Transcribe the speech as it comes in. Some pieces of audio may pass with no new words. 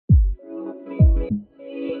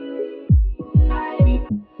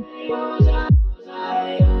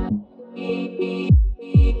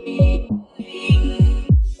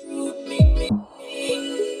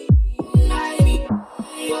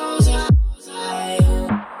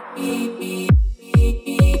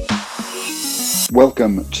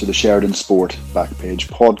Welcome to the Sheridan Sport Backpage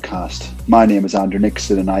podcast. My name is Andrew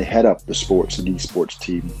Nixon and I head up the sports and esports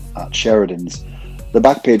team at Sheridan's. The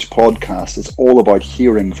Backpage podcast is all about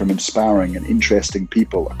hearing from inspiring and interesting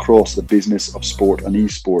people across the business of sport and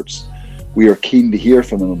esports. We are keen to hear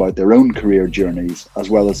from them about their own career journeys, as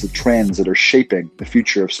well as the trends that are shaping the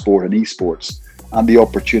future of sport and esports, and the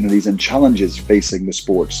opportunities and challenges facing the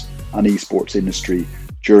sports and esports industry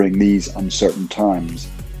during these uncertain times.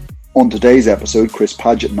 On today's episode, Chris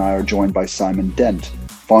Paget and I are joined by Simon Dent,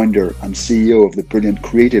 founder and CEO of the brilliant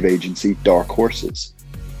creative agency Dark Horses.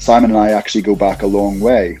 Simon and I actually go back a long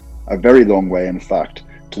way, a very long way in fact,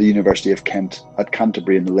 to the University of Kent at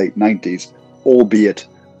Canterbury in the late 90s, albeit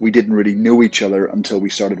we didn't really know each other until we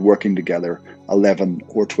started working together 11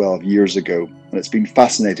 or 12 years ago. And it's been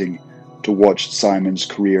fascinating to watch Simon's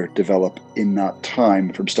career develop in that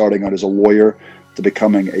time, from starting out as a lawyer to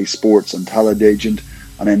becoming a sports and talent agent,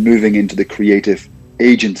 and then moving into the creative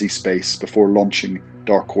agency space before launching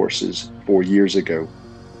Dark Horses 4 years ago.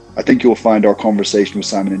 I think you'll find our conversation with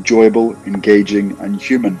Simon enjoyable, engaging and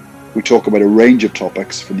human. We talk about a range of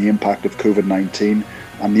topics, from the impact of COVID-19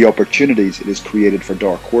 and the opportunities it has created for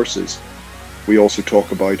Dark Horses. We also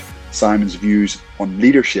talk about Simon's views on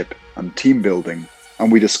leadership and team building,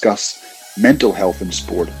 and we discuss mental health in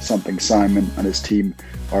sport, something Simon and his team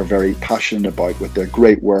are very passionate about with their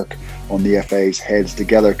great work on the FA's Heads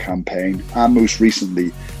Together campaign, and most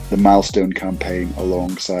recently the Milestone campaign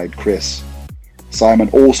alongside Chris. Simon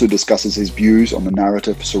also discusses his views on the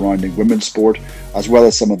narrative surrounding women's sport, as well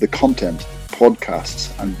as some of the content,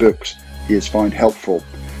 podcasts and books he has found helpful.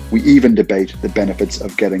 We even debate the benefits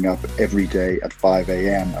of getting up every day at 5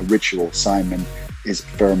 a.m, a ritual Simon is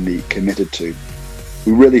firmly committed to.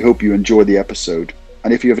 We really hope you enjoy the episode,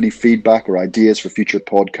 and if you have any feedback or ideas for future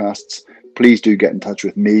podcasts, please do get in touch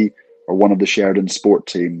with me or one of the Sheridan Sport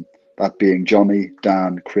team, that being Johnny,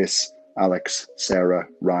 Dan, Chris, Alex, Sarah,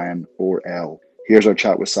 Ryan or Elle. Here's our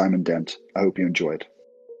chat with Simon Dent. I hope you enjoyed.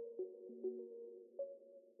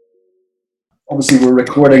 Obviously, we're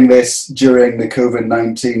recording this during the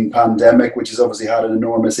COVID-19 pandemic, which has obviously had an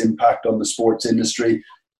enormous impact on the sports industry,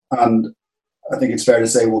 and I think it's fair to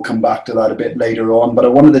say we'll come back to that a bit later on, but I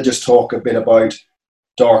wanted to just talk a bit about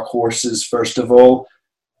Dark Horses first of all.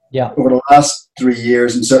 Yeah. Over the last 3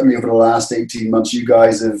 years, and certainly over the last 18 months, you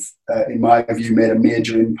guys have, in my view, made a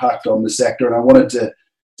major impact on the sector, and I wanted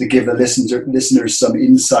to give the listeners some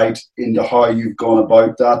insight into how you've gone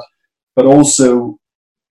about that, but also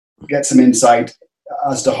get some insight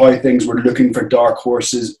as to how things were looking for Dark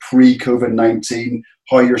Horses pre-COVID-19,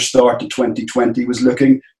 how your start to 2020 was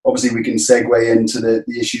looking. Obviously, we can segue into the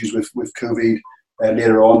issues with COVID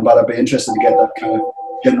later on, but I'd be interested to get that kind of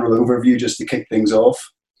general overview just to kick things off.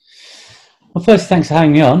 Well, first, thanks for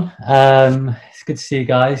having me on. It's good to see you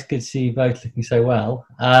guys. Good to see you both looking so well.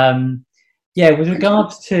 With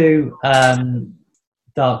regards to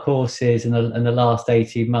Dark Horses in the last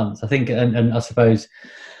 18 months, I think, and I suppose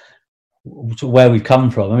where we've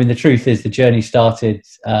come from. I mean, the truth is the journey started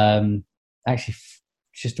actually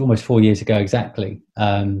just almost 4 years ago exactly.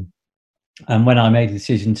 And when I made the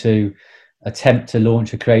decision to attempt to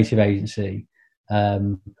launch a creative agency,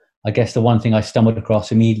 I guess the one thing I stumbled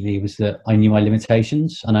across immediately was that I knew my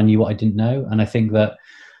limitations and I knew what I didn't know. And I think that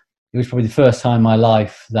it was probably the first time in my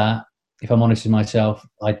life that, if I'm honest with myself,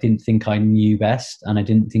 I didn't think I knew best and I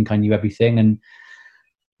didn't think I knew everything. And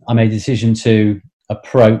I made the decision to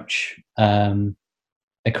approach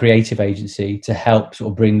a creative agency to help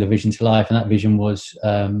sort of bring the vision to life. And that vision was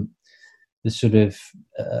the sort of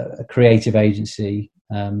a creative agency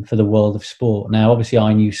for the world of sport. Now, obviously,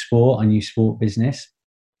 I knew sport business,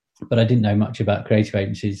 but I didn't know much about creative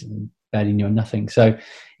agencies, barely knew nothing. So,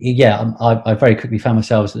 yeah, I very quickly found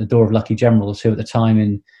myself at the door of Lucky Generals, who at the time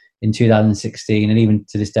in 2016, and even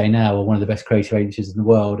to this day now, are one of the best creative agencies in the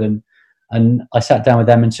world. And I sat down with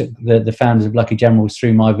them and took the founders of Lucky Generals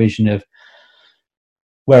through my vision of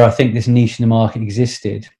where I think this niche in the market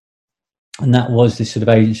existed. And that was this sort of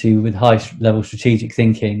agency with high level strategic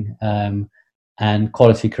thinking and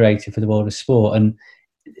quality creative for the world of sport. And,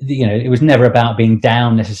 you know, it was never about being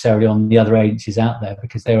down necessarily on the other agencies out there,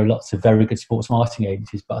 because there are lots of very good sports marketing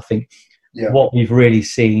agencies. But I think what we've really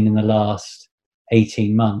seen in the last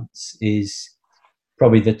 18 months is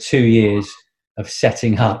probably the 2 years of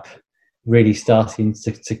setting up really starting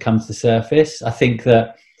to come to the surface. I think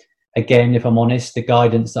that, again, if I'm honest, the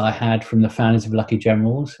guidance that I had from the founders of Lucky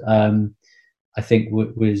Generals, I think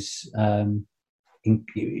was, we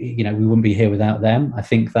wouldn't be here without them. I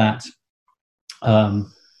think that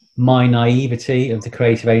my naivety of the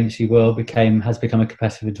creative agency world has become a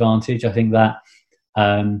competitive advantage. I think that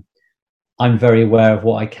I'm very aware of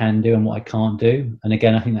what I can do and what I can't do. And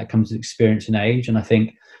again, I think that comes with experience and age. And I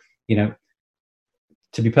think, you know,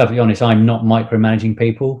 to be perfectly honest, I'm not micromanaging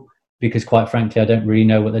people because, quite frankly, I don't really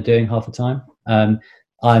know what they're doing half the time.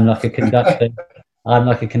 I'm like a conductor. I'm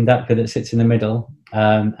like a conductor that sits in the middle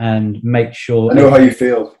and makes sure. I know how you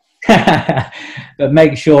feel. But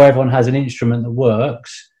make sure everyone has an instrument that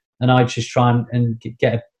works, and I just try and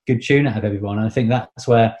get a good tune out of everyone. And I think that's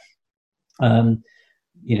where,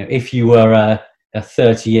 you know, if you were a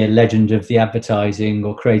 30-year legend of the advertising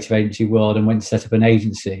or creative agency world and went to set up an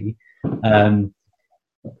agency,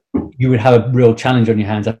 you would have a real challenge on your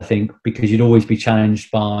hands, I think, because you'd always be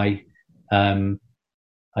challenged by,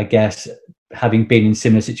 I guess, having been in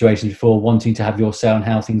similar situations before, wanting to have your say on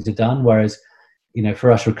how things are done. Whereas, you know,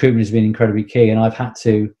 for us, recruitment has been incredibly key, and I've had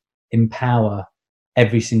to empower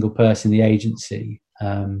every single person in the agency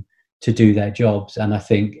to do their jobs. And I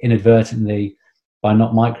think inadvertently, by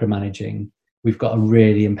not micromanaging, we've got a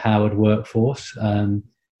really empowered workforce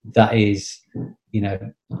that is, you know,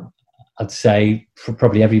 I'd say for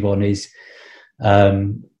probably everyone is,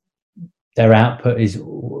 their output is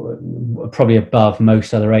probably above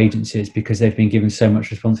most other agencies because they've been given so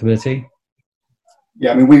much responsibility.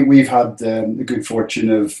 Yeah, I mean, we've had the good fortune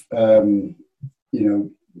of, you know,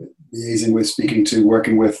 liaising with, speaking to,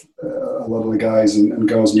 working with a lot of the guys and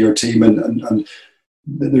girls in your team, and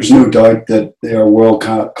there's no doubt that they are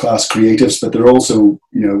world-class creatives, but they're also,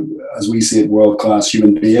 you know, as we see it, world-class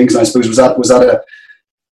human beings. And I suppose was that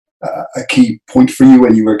a key point for you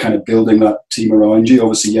when you were kind of building that team around you?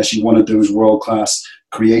 Obviously, yes, you wanted those world-class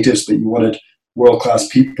creatives, but you wanted world-class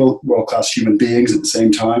people, world-class human beings at the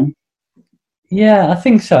same time. Yeah, I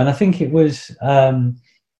think so. And I think it was, I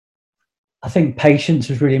think patience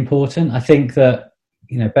was really important. I think that,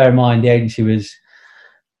 you know, bear in mind the agency was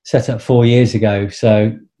set up 4 years ago.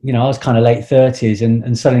 So, you know, I was kind of late 30s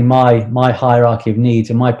and suddenly my hierarchy of needs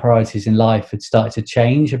and my priorities in life had started to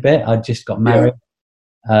change a bit. I'd just got married.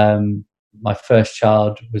 Yeah. My first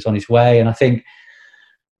child was on his way. And I think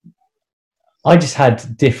I just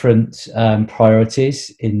had different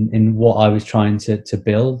priorities in what I was trying to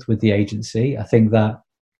build with the agency. I think that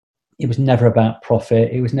it was never about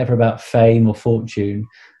profit. It was never about fame or fortune.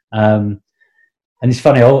 And it's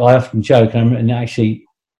funny, I often joke, and actually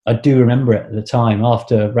I do remember it at the time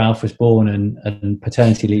after Ralph was born and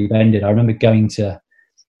paternity leave ended. I remember going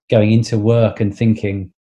into work and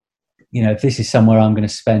thinking, you know, if this is somewhere I'm going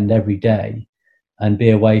to spend every day and be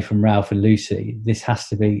away from Ralph and Lucy, this has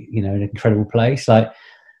to be, you know, an incredible place. Like,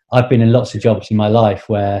 I've been in lots of jobs in my life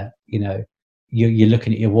where, you know, you're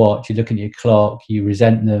looking at your watch, you're looking at your clock, you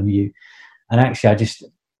resent them, and actually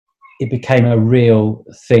it became a real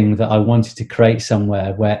thing that I wanted to create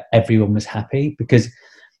somewhere where everyone was happy, because,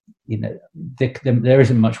 you know, there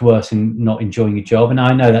isn't much worse than not enjoying your job. And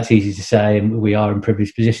I know that's easy to say, and we are in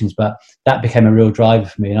privileged positions, but that became a real driver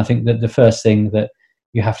for me. And I think that the first thing that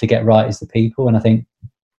you have to get right is the people. And I think,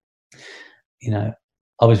 you know,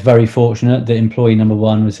 I was very fortunate that employee number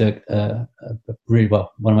one was a really,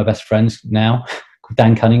 well, one of my best friends now, called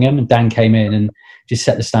Dan Cunningham. And Dan came in and just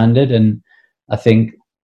set the standard. And I think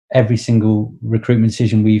every single recruitment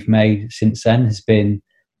decision we've made since then it's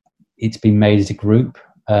been made as a group.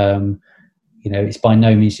 You know, it's by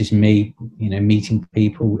no means just me, you know, meeting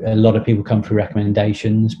people. A lot of people come through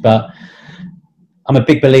recommendations, but I'm a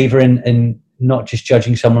big believer in not just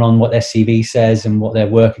judging someone on what their CV says and what their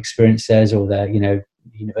work experience says, or their, you know,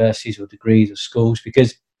 universities or degrees or schools,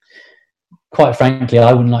 because quite frankly,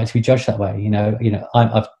 I wouldn't like to be judged that way. You know,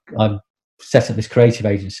 I've set up this creative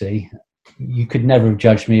agency. You could never have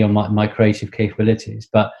judged me on my creative capabilities,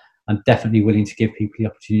 but I'm definitely willing to give people the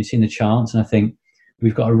opportunity and the chance. And I think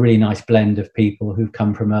we've got a really nice blend of people who've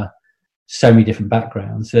come from so many different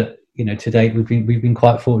backgrounds that, you know, to date we've been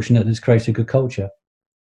quite fortunate that it's created a good culture.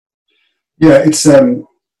 Yeah, it's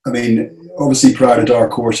I mean, obviously prior to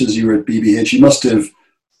Dark Horses, you were at BBH. You must have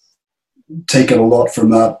taken a lot from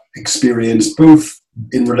that experience, both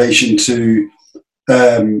in relation to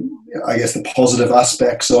I guess the positive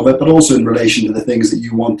aspects of it, but also in relation to the things that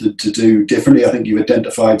you wanted to do differently. I think you've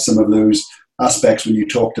identified some of those aspects when you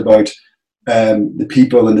talked about the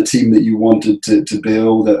people and the team that you wanted to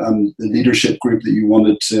build, and the leadership group that you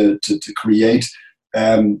wanted to create.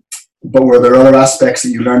 But were there other aspects that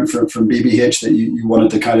you learned from BBH that you wanted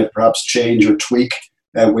to kind of perhaps change or tweak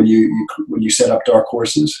when you set up Dark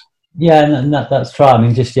Horses? Yeah, and that's right. I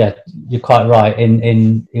mean, just, yeah, you're quite right.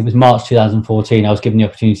 In it was March 2014, I was given the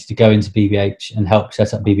opportunity to go into BBH and help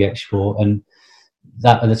set up BBH Sport, and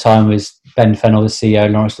that at the time was Ben Fennell, the CEO,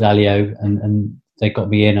 Lawrence Dallaglio, and they got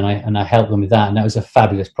me in, and I helped them with that, and that was a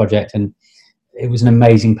fabulous project. And it was an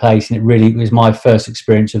amazing place, and it was my first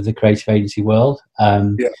experience of the creative agency world.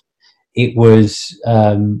 It was,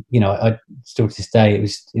 I still to this day, it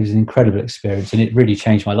was an incredible experience, and it really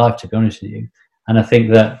changed my life, to be honest with you. And I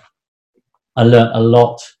think that I learnt a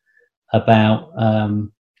lot about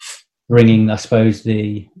bringing, I suppose,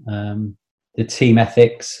 the team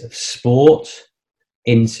ethics of sport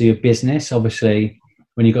into business. Obviously,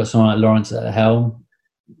 when you've got someone like Lawrence at the helm,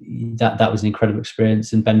 that was an incredible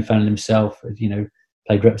experience. And Ben Fennell himself,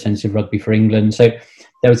 played representative rugby for England. So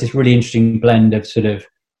there was this really interesting blend of sort of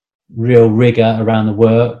real rigor around the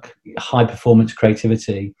work, high performance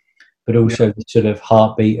creativity, but also the sort of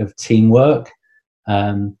heartbeat of teamwork.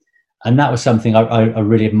 And that was something I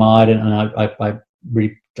really admired, and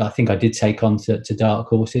I think I did take on to Dark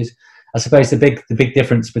Horses. I suppose the big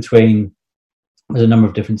difference between, there's a number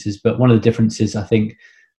of differences, but one of the differences I think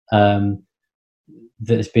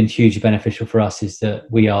that has been hugely beneficial for us is that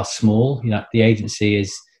we are small. The agency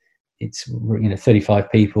it's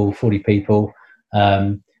 35 people, 40 people.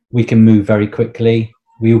 We can move very quickly.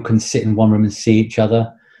 We all can sit in one room and see each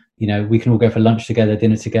other. We can all go for lunch together,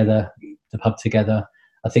 dinner together, the pub together.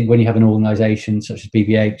 I think when you have an organisation such as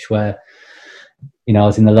BBH, where I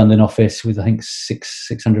was in the London office with I think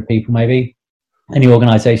 600 people, maybe, any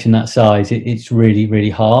organisation that size, it's really, really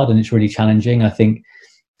hard, and it's really challenging. I think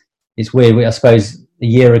it's weird. I suppose a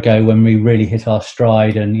year ago, when we really hit our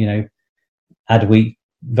stride, and Adweek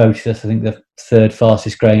voted us, I think, the third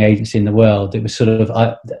fastest growing agency in the world, it was sort of,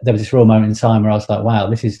 there was this real moment in time where I was like, wow,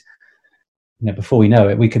 this is, before we know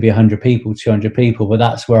it, we could be 100 people, 200 people. But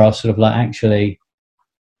that's where I was sort of like, actually,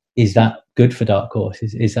 is that good for Dark Horse?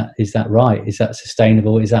 Is that right? Is that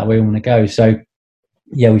sustainable? Is that where we want to go? So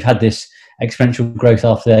yeah, we've had this exponential growth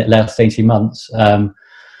after the last 18 months.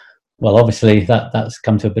 Well, obviously that's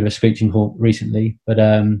come to a bit of a screeching halt recently, but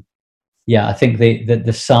I think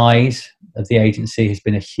the size of the agency has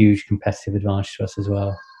been a huge competitive advantage to us as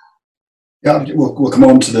well. Yeah, we'll come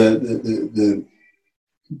on to the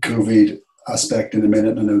COVID aspect in a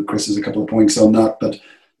minute. I know Chris has a couple of points on that,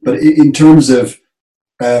 but in terms of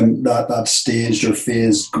that staged or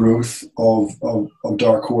phased growth of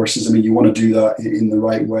Dark Horses, I mean, you want to do that in the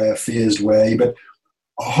right way, a phased way, but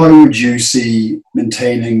how would you see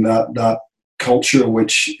maintaining that culture,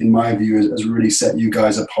 which in my view has really set you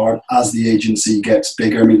guys apart as the agency gets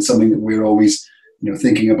bigger? I mean, it's something that we're always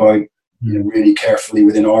thinking about really carefully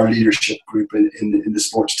within our leadership group in the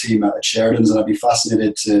sports team at Sheridan's, and I'd be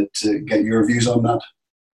fascinated to get your views on that.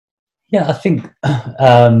 Yeah, I think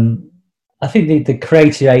the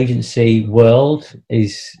creative agency world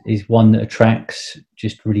is one that attracts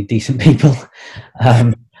just really decent people,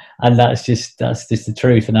 and that's just the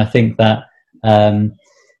truth. And I think that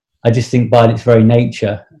I just think by its very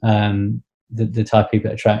nature, the type of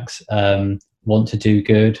people it attracts want to do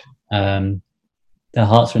good. Their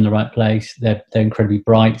hearts are in the right place. They're incredibly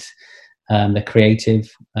bright. They're creative.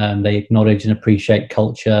 They acknowledge and appreciate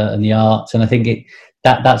culture and the arts. And I think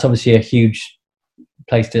that's obviously a huge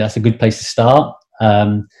place that's a good place to start.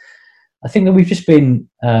 I think that we've just been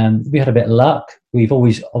we had a bit of luck. We've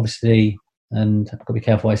always, obviously, and I've got to be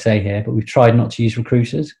careful what I say here, but we've tried not to use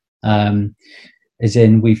recruiters. As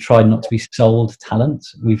in, we've tried not to be sold talent.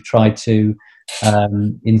 We've tried to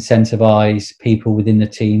incentivize people within the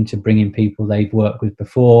team to bring in people they've worked with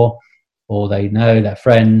before, or they know, their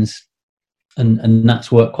friends, and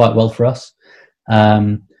that's worked quite well for us.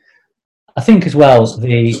 I think as well,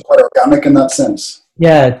 it's quite organic in that sense.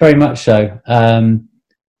 Yeah, very much so.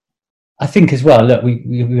 I think as well, look,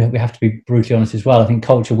 we have to be brutally honest as well. I think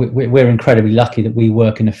culture, we're incredibly lucky that we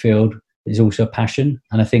work in a field that is also a passion,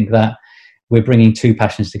 and I think that we're bringing two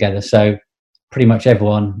passions together. So pretty much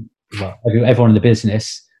everyone in the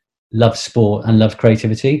business loves sport and loves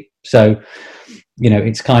creativity. So,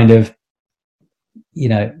 it's kind of,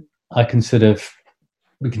 I can sort of,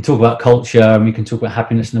 we can talk about culture, and we can talk about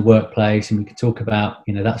happiness in the workplace, and we can talk about,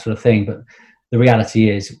 that sort of thing. But the reality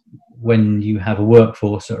is, when you have a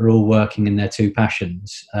workforce that are all working in their two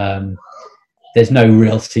passions, there's no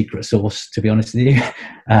real secret sauce, to be honest with you.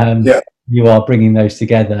 You are bringing those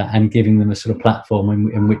together and giving them a sort of platform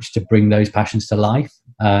in which to bring those passions to life.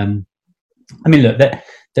 I mean, look,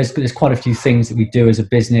 there's quite a few things that we do as a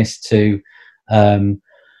business to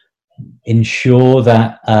ensure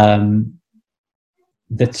that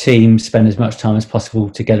the team spend as much time as possible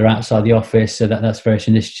together outside the office. So that's various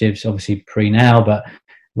initiatives, obviously now, but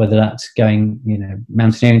whether that's going,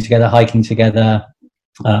 mountaineering together, hiking together.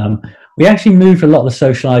 We actually moved a lot of the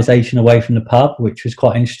socialisation away from the pub, which was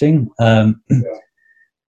quite interesting.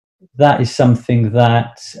 That is something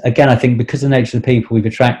that, again, I think because of the nature of the people we've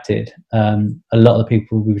attracted, a lot of the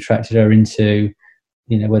people we've attracted are into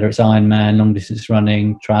whether it's Ironman, long distance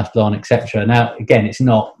running, triathlon, etc. Now, again, it's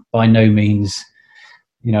not by no means,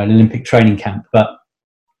 an Olympic training camp, but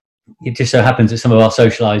it just so happens that some of our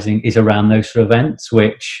socialising is around those sort of events,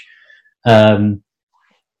 which, from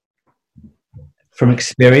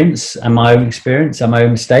experience and my own experience and my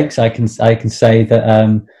own mistakes, I can say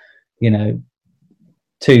that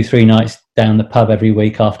 2-3 nights down the pub every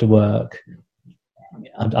week after work,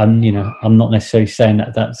 I'm not necessarily saying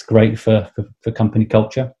that that's great for company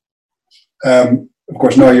culture. Of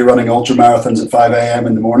course, now you're running ultra marathons at 5 a.m.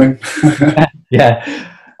 in the morning. Yeah.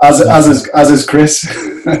 As is Chris.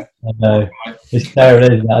 I know. It's terrible,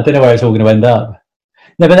 isn't it? I don't know where it's all going to end up.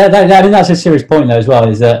 No, but I mean, that's a serious point though as well,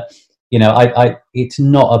 is that, it's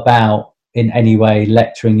not about in any way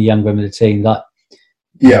lecturing the young women of the team. Like,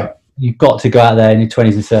 yeah, you've got to go out there in your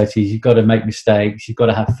 20s and 30s. You've got to make mistakes. You've got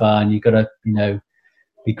to have fun. You've got to,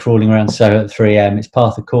 be crawling around Soho at 3 a.m. It's part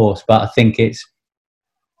of the course. But I think it's,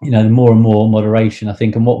 more and more moderation, I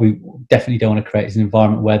think. And what we definitely don't want to create is an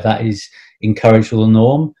environment where that is encouraged or the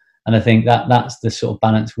norm. And I think that's the sort of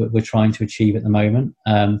balance we're trying to achieve at the moment.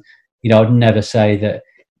 I'd never say that,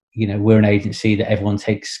 we're an agency that everyone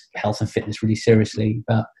takes health and fitness really seriously.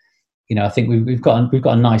 But, I think we've got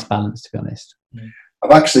a nice balance, to be honest.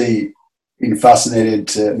 I've actually been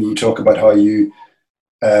fascinated you talk about how you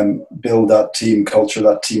build that team culture,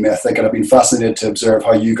 that team ethic, and I've been fascinated to observe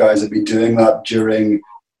how you guys have been doing that during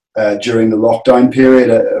the lockdown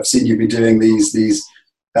period. I've seen you be doing these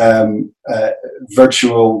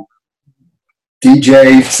virtual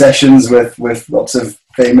DJ sessions with lots of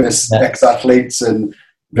famous ex-athletes and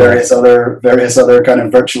various other kind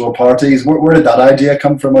of virtual parties. Where did that idea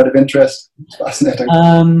come from, out of interest? It's fascinating.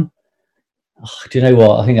 Do you know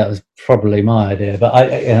what? I think that was probably my idea, but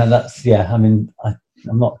I'm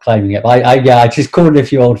not claiming it. But I just called a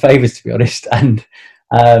few old favours, to be honest, and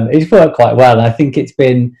it's worked quite well. And I think it's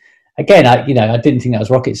been, again, I didn't think that was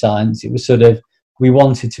rocket science. It was sort of, we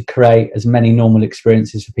wanted to create as many normal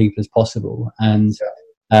experiences for people as possible. And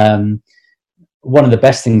one of the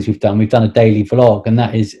best things we've done a daily vlog, and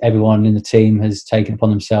that is everyone in the team has taken upon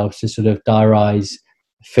themselves to sort of diarise,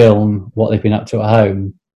 film what they've been up to at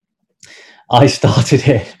home. I started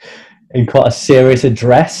it in quite a serious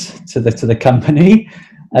address to the company,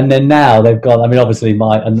 and then now they've got, obviously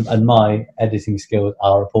my editing skills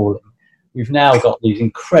are appalling. We've now got these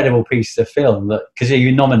incredible pieces of film that, because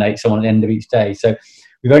you nominate someone at the end of each day, so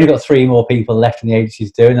we've only got 3 more people left in the agency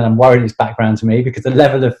to do, and I'm worried it's background to me because the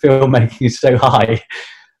level of filmmaking is so high.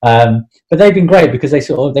 But they've been great because they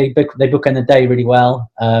book in the day really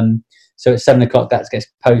well. So at 7 o'clock that gets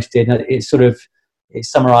posted, and it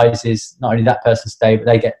summarises not only that person's day, but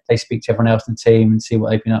they speak to everyone else in the team and see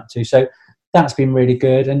what they've been up to. So that's been really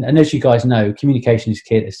good. And as you guys know, communication is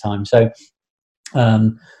key at this time. So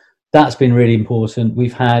that's been really important.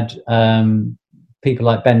 We've had people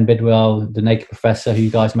like Ben Bidwell, the Naked Professor, who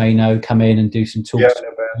you guys may know, come in and do some talks,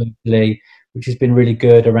 which has been really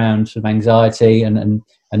good around sort of anxiety and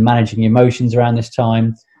managing emotions around this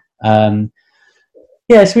time. So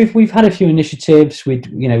we've had a few initiatives. We've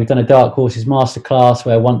done a Dark Horses masterclass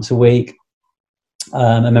where once a week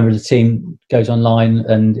a member of the team goes online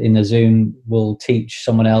and in a Zoom will teach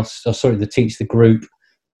someone else, teach the group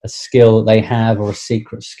a skill that they have or a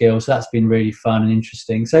secret skill. So that's been really fun and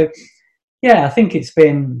interesting. So I think it's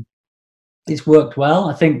worked well.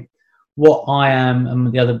 I think what I am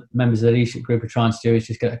and the other members of the leadership group are trying to do is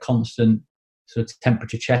just get a constant sort of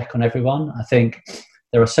temperature check on everyone. I think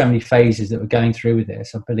there are so many phases that we're going through with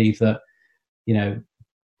this. I believe that,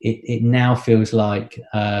 it now feels like,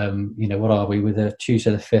 what are we, with a Tuesday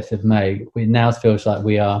the 5th of May, it now feels like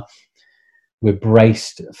we're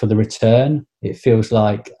braced for the return. It feels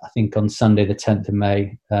like, I think on Sunday the 10th of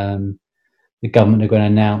May, the government are going to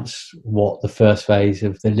announce what the first phase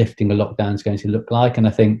of the lifting of lockdown is going to look like. And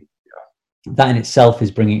I think that in itself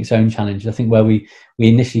is bringing its own challenges. I think where we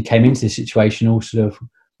initially came into this situation all sort of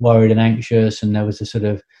worried and anxious, and there was the sort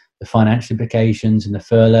of the financial implications and the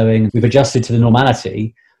furloughing. We've adjusted to the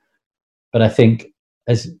normality, but I think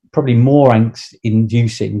as probably more angst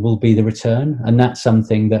inducing will be the return. And that's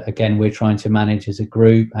something that, again, we're trying to manage as a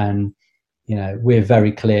group. And, we're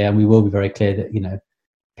very clear, and we will be very clear that,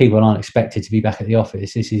 people aren't expected to be back at the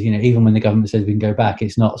office. This is, even when the government says we can go back,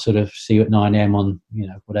 it's not sort of see you at 9 a.m. on,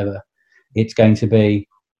 whatever. It's going to be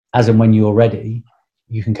as and when you're ready,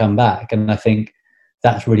 you can come back. And I think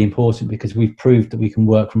that's really important because we've proved that we can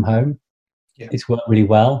work from home. Yeah. It's worked really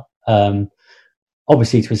well.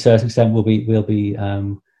 Obviously, to a certain extent, we'll be.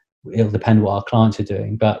 It'll depend what our clients are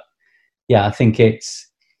doing, but I think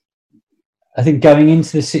going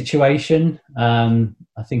into the situation,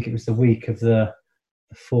 I think it was the week of the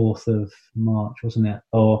the 4th of March, wasn't it?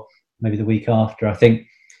 Or maybe the week after. I think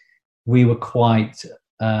we were quite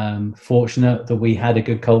fortunate that we had a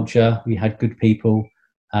good culture, we had good people,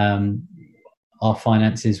 our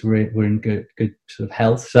finances were in good sort of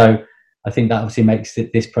health. So I think that obviously makes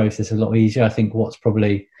this process a lot easier. I think what's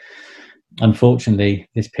probably, unfortunately,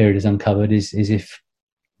 this period has uncovered is if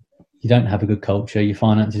you don't have a good culture, your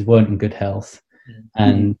finances weren't in good health,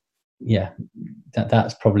 and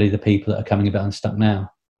that's probably the people that are coming a bit unstuck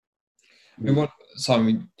now. I mean,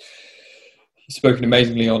 Simon, you've spoken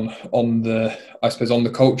amazingly on the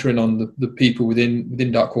culture and on the people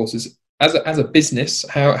within Dark Horses. As a business,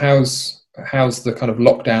 how's the kind of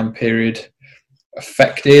lockdown period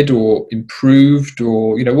affected or improved,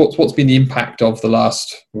 or what's been the impact of the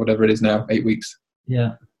last, whatever it is now, 8 weeks?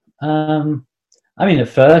 Yeah, I mean, at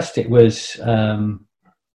first it was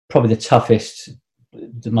probably the toughest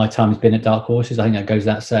that my time has been at Dark Horses. I think that goes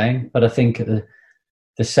without saying. But I think at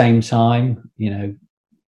the same time,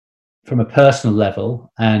 from a personal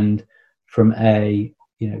level and from a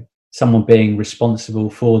someone being responsible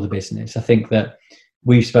for the business, I think that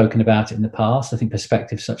we've spoken about it in the past. I think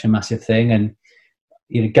perspective is such a massive thing, and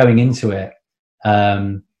going into it,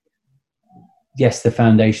 yes, the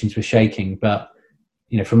foundations were shaking, but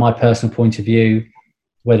from my personal point of view,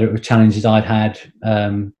 whether it was challenges I'd had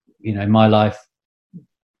in my life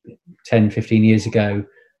 10, 15 years ago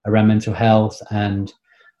around mental health, and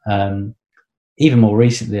even more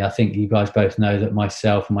recently, I think you guys both know that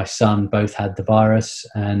myself and my son both had the virus,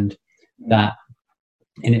 and that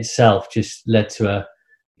in itself just led to a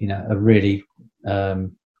really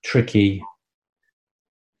tricky,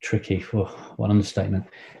 for one understatement,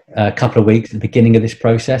 a couple of weeks at the beginning of this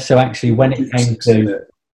process. So actually, when it came to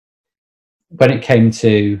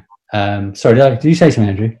sorry, did you say something,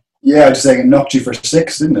 Andrew? Yeah, I was just saying it knocked you for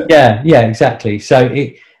 6, didn't it? Yeah, exactly. So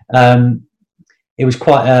it was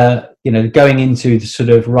quite going into the sort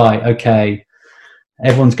of, right, okay,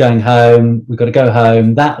 everyone's going home, we've got to go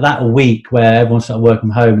home. That week where everyone started working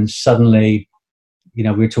from home, and suddenly, we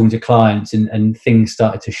were talking to clients and things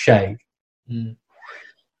started to shake.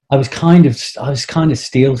 I was kind of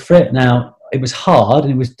steeled for it. Now, it was hard,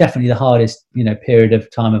 and it was definitely the hardest period of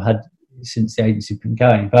time I've had since the agency's been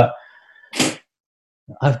going. But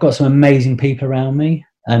I've got some amazing people around me,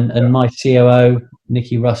 and my COO,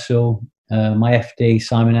 Nikki Russell, my FD,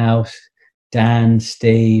 Simon House, Dan,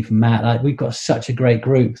 Steve, Matt. We've got such a great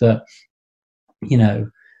group that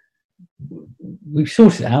we've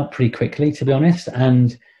sorted it out pretty quickly, to be honest,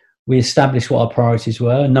 and we established what our priorities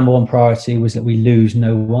were. Number one priority was that we lose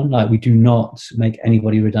no one. We do not make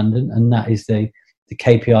anybody redundant, and that is the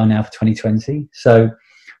KPI now for 2020. So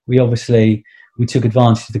we took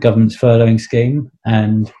advantage of the government's furloughing scheme,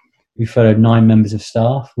 and we furloughed 9 members of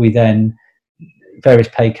staff. We then, various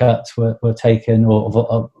pay cuts were taken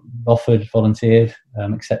or offered, volunteered,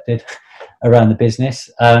 accepted around the business.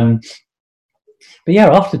 But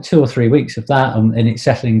yeah, after 2 or 3 weeks of that and it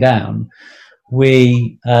settling down,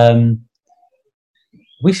 we sort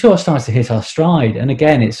of started to hit our stride. And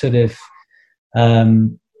again, it's sort of, I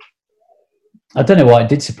don't know why it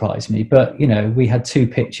did surprise me, but we had 2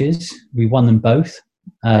 pitches, we won them both,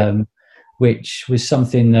 which was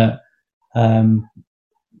something that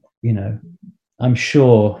I'm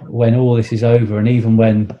sure when all this is over, and even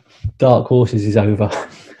when Dark Horses is over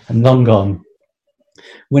and long gone,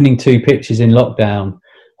 winning 2 pitches in lockdown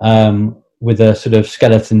with a sort of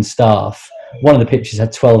skeleton staff. One of the pitches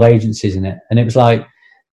had 12 agencies in it, and it was like,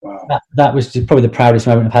 wow. That was probably the proudest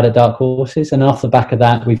moment I've had at Dark Horses. And off the back of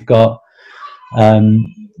that, we've got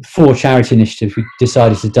 4 charity initiatives we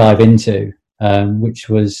decided to dive into, which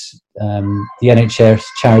was the NHS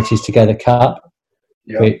Charities Together Cup,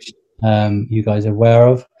 which you guys are aware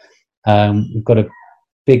of. We've got a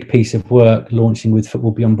big piece of work launching with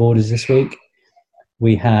Football Beyond Borders this week.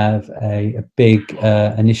 We have a big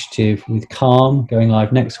initiative with Calm going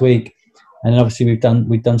live next week, and then obviously we've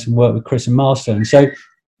done some work with Chris and Milestone. So it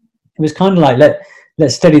was kind of like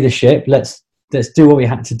let's steady the ship. Let's do what we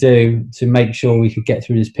had to do to make sure we could get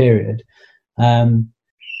through this period.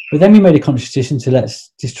 But then we made a conscious decision to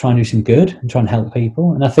let's just try and do some good and try and help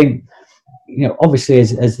people. And I think, obviously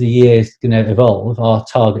as the year's going to evolve, our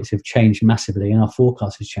targets have changed massively and our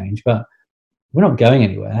forecast has changed, but we're not going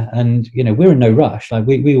anywhere. And, we're in no rush.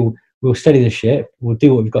 We'll steady the ship. We'll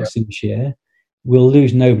do what we've got to do this year. We'll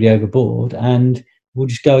lose nobody overboard, and we'll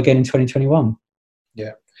just go again in 2021.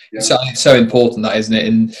 Yeah. It's so important, that, isn't it?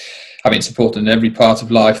 And I mean, it's important in every part of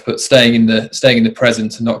life, but staying in the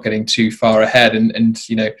present and not getting too far ahead. And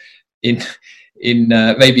in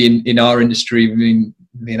maybe in our industry, I mean,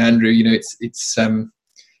 me and Andrew, it's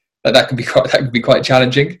that can be quite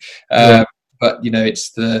challenging. but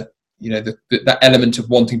it's that element of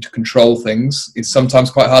wanting to control things is sometimes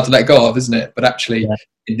quite hard to let go of, isn't it? But actually,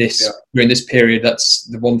 during this period, that's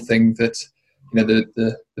the one thing that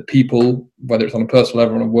the people, whether it's on a personal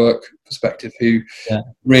level or on a work perspective, who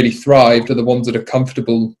really thrived are the ones that are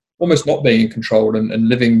comfortable almost not being in control and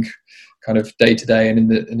living kind of day to day and in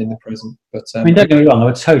the present. But I mean, don't get me wrong, I'm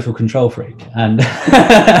a total control freak, and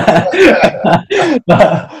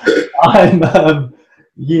but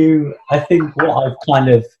I think what I've kind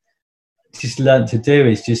of just learned to do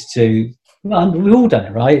is just to, well, we've all done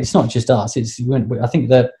it, right? It's not just us. I think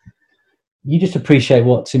that you just appreciate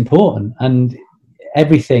what's important, and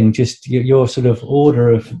everything, just your sort of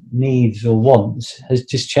order of needs or wants has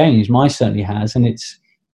just changed. Mine certainly has, and it's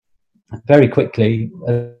very quickly,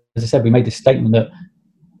 as I said, we made the statement that,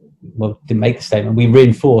 well, didn't make the statement, we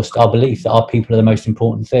reinforced our belief that our people are the most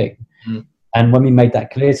important thing. And when we made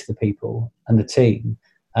that clear to the people and the team,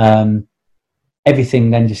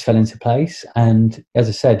 everything then just fell into place. And as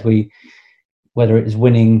I said, whether it is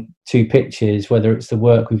winning 2 pitches, whether it's the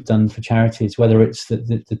work we've done for charities, whether it's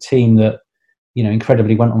the team that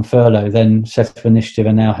incredibly went on furlough, then set up an initiative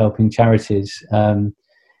and now helping charities.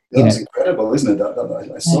 That's incredible, isn't it?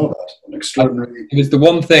 I saw that. An extraordinary. It was the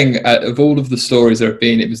one thing of all of the stories there have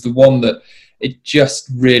been. It was the one that it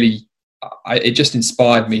just really, it just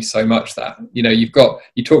inspired me so much. That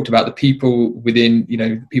you talked about the people within,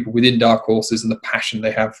 the people within Dark Horses and the passion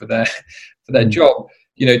they have for their job.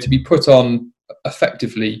 To be put on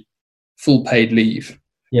effectively full paid leave.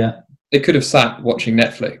 Yeah. They could have sat watching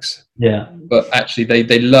Netflix. Yeah. But actually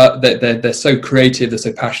they're so creative, they're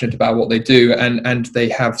so passionate about what they do, and they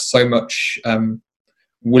have so much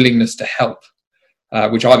willingness to help,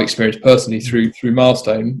 which I've experienced personally through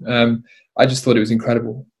Milestone. I just thought it was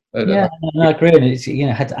incredible. I agree. And it's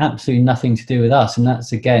had absolutely nothing to do with us, and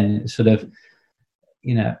that's again sort of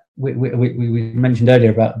we mentioned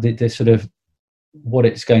earlier about the sort of what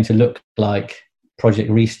it's going to look like, Project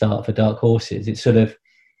Restart for Dark Horses. It's sort of,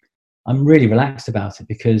 I'm really relaxed about it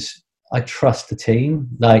because I trust the team.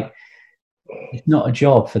 Like, it's not a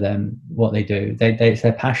job for them what they do. It's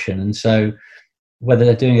their passion, and so whether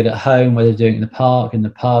they're doing it at home, whether they're doing it in the park, in the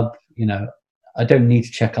pub, I don't need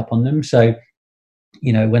to check up on them. So,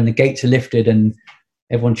 when the gates are lifted and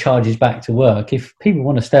everyone charges back to work, if people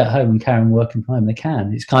want to stay at home and carry on working from home, they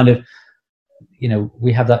can. It's kind of,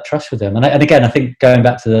 we have that trust with them. And again, I think going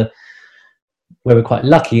back to where we're quite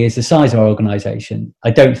lucky is the size of our organisation. I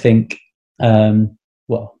don't think,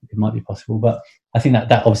 well, it might be possible, but I think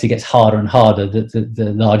that obviously gets harder and harder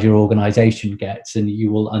the larger organisation gets, and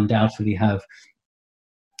you will undoubtedly have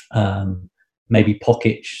maybe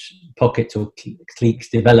pockets or cliques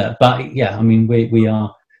develop. But yeah, I mean, we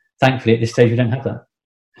are, thankfully at this stage, we don't have that.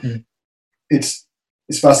 It's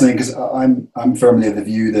fascinating because I'm firmly of the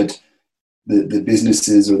view that the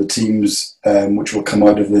businesses or the teams which will come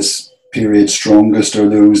out of this period strongest are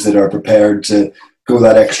those that are prepared to go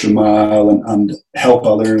that extra mile and help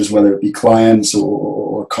others, whether it be clients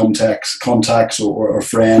or contacts or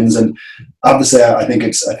friends. And I have to say, I think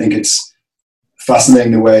it's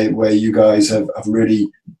fascinating the way you guys have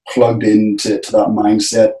really plugged into that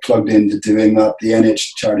mindset, plugged into doing that. The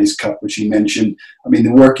NH Charities Cup, which you mentioned, I mean,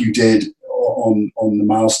 the work you did on the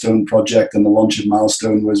Milestone project and the launch of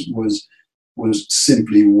Milestone was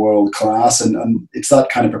simply world class, and it's that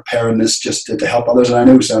kind of preparedness just to help others. And I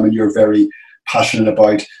know, Simon, you're very passionate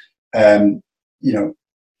about the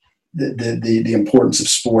importance of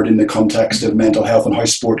sport in the context of mental health and how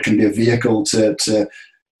sport can be a vehicle to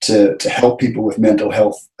help people with mental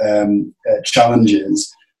health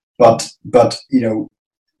challenges. But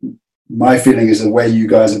my feeling is the way you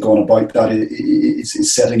guys have gone about that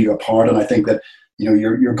is setting you apart, and I think that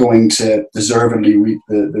you're going to deservedly reap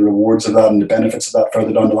the rewards of that and the benefits of that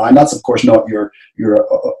further down the line. That's of course not your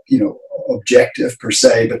objective per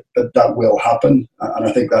se, but that will happen, and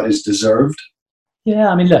I think that is deserved. Yeah,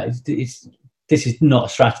 I mean, look, this is not a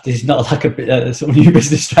strategy. This is not like a sort of new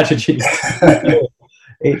business strategy.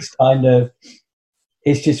 It's kind of,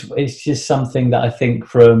 it's just something that I think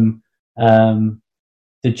from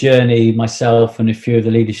the journey myself and a few of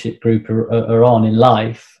the leadership group are on in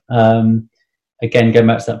life. Again, going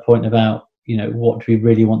back to that point about, what do we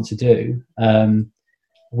really want to do?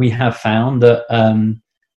 We have found that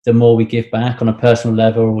the more we give back on a personal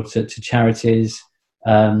level or to charities,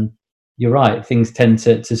 you're right, things tend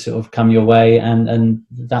to sort of come your way, and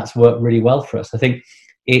that's worked really well for us. I think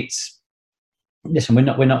listen, we're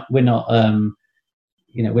not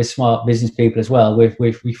we're smart business people as well.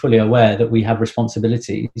 We're fully aware that we have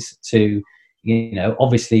responsibilities to,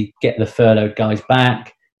 obviously get the furloughed guys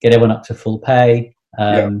back, get everyone up to full pay,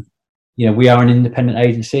 we are an independent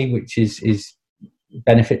agency, which is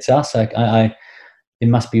benefits us. It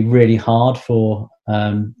must be really hard for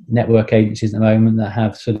network agencies at the moment that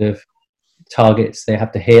have sort of targets they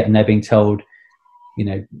have to hit, and they're being told,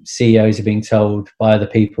 CEOs are being told by other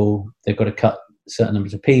people they've got to cut certain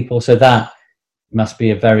numbers of people. So that must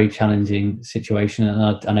be a very challenging situation,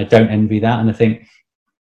 and I don't envy that. And I think,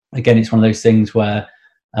 again, it's one of those things where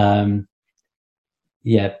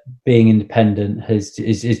being independent has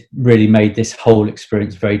really made this whole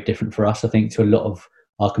experience very different for us, I think, to a lot of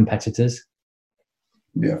our competitors.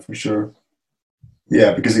 Yeah, for sure.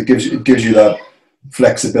 Yeah, because it gives you that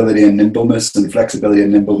flexibility and nimbleness, and flexibility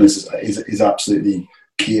and nimbleness is absolutely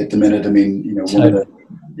key at the minute. I mean, one of the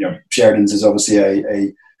Sheridan's is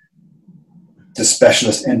obviously the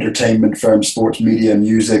specialist entertainment firm, sports media,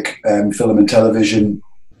 music, film and television,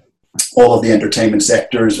 all of the entertainment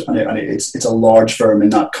sectors, and it's a large firm in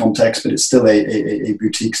that context, but it's still a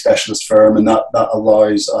boutique specialist firm, and that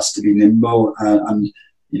allows us to be nimble. And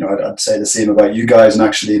I'd say the same about you guys. And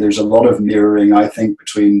actually, there's a lot of mirroring, I think,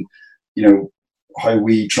 between how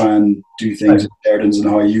we try and do things at Sheridan's and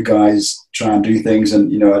how you guys try and do things. And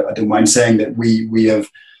I don't mind saying that we have.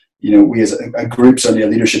 We as a group, certainly a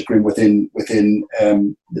leadership group within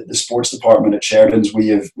the sports department at Sheridan's,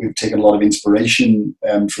 we've taken a lot of inspiration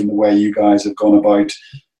from the way you guys have gone about,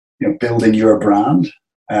 building your brand.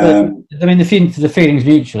 I mean, the feeling's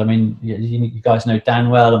mutual. I mean, you guys know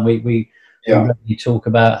Dan well, and we really talk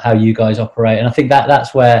about how you guys operate, and I think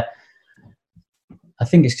that's where I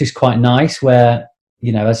think it's just quite nice. Where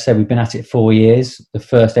as I said, we've been at it 4 years. The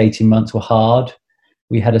first 18 months were hard.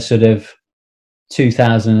 We had a sort of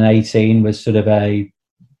 2018 was sort of a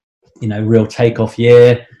real takeoff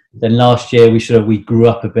year. Then last year we grew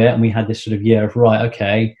up a bit, and we had this sort of year of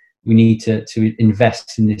we need to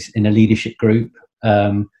invest in a leadership group,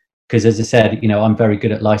 because as I said, I'm very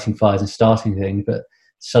good at lighting fires and starting things, but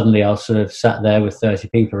suddenly I was sort of sat there with 30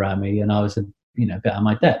 people around me, and I was a bit out of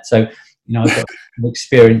my depth. So I've got some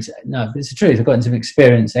experience. No, it's the truth. I've gotten some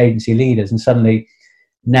experienced agency leaders, and suddenly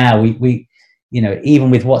now we even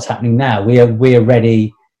with what's happening now, we are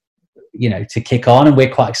ready, to kick on, and we're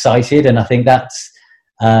quite excited. And I think that's,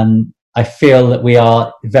 I feel that we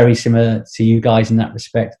are very similar to you guys in that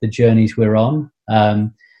respect, the journeys we're on.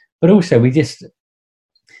 But also it's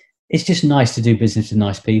just nice to do business with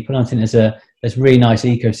nice people. And I think there's a really nice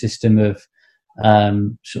ecosystem of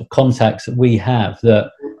sort of contacts that we have that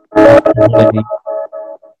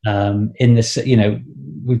in this,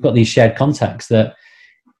 we've got these shared contacts that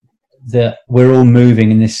we're all moving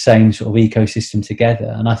in this same sort of ecosystem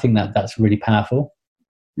together, and I think that's really powerful.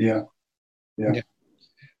 Yeah.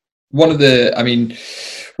 One of the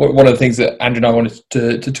things that Andrew and I wanted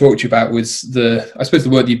to talk to you about was the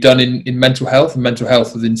work that you've done in mental health and mental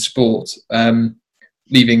health within sport.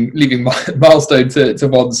 Leaving Milestone to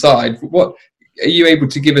one side, what are you able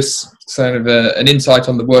to give us sort of an insight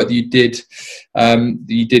on the work that you did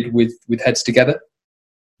with Heads Together?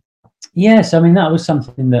 Yes, I mean, that was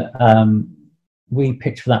something that we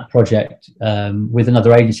picked for that project with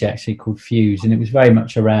another agency actually called Fuse, and it was very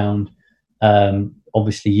much around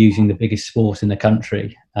obviously using the biggest sport in the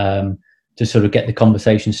country to sort of get the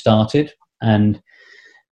conversation started. And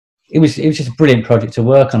it was just a brilliant project to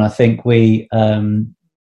work on. I think we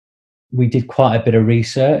did quite a bit of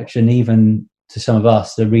research, and even to some of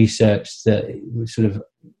us, the research that we sort of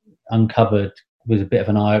uncovered was a bit of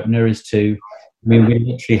an eye-opener as to, we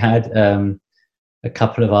literally had a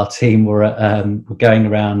couple of our team were going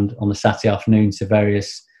around on the Saturday afternoon to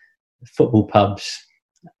various football pubs,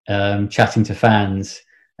 chatting to fans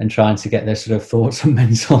and trying to get their sort of thoughts on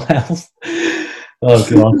mental health. Oh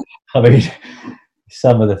God! I mean,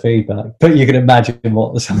 some of the feedback, but you can imagine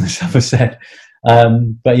what some of the stuff was said.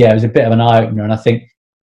 But yeah, it was a bit of an eye opener, and I think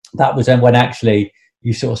that was when actually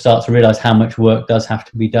you sort of start to realise how much work does have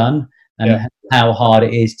to be done, and how hard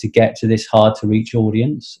it is to get to this hard to reach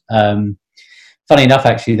audience. Funny enough,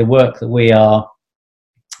 actually, the work that we're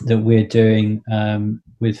doing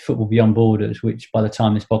with Football Beyond Borders, which by the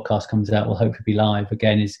time this podcast comes out will hopefully be live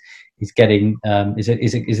again, is getting is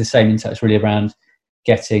the same insight. It's really around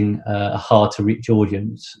getting a hard to reach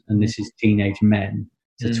audience, and this is teenage men,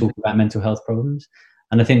 to talk about mental health problems.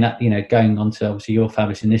 And I think that, going on to obviously your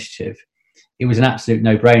fabulous initiative, it was an absolute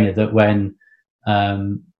no-brainer that when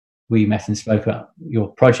we met and spoke about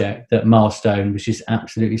your project, that Milestone was just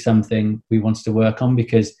absolutely something we wanted to work on,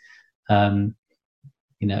 because now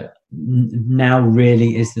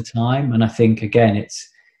really is the time. And I think, again, it's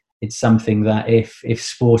something that if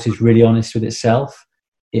sport is really honest with itself,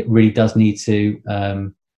 it really does need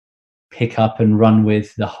to pick up and run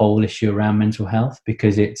with the whole issue around mental health,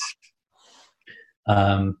 because it's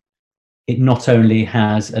it not only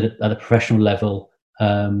has at a professional level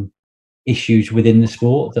issues within the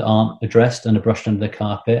sport that aren't addressed and are brushed under the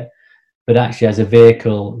carpet, but actually as a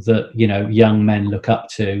vehicle that, you know, young men look up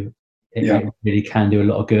to, it really can do a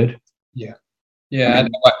lot of good. Yeah. And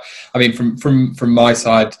I mean, from my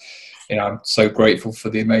side, you know, I'm so grateful for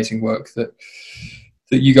the amazing work that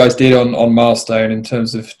you guys did on Milestone in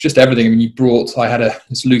terms of just everything. I mean, I had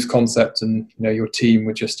this loose concept, and, you know, your team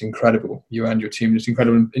were just incredible. You and your team were just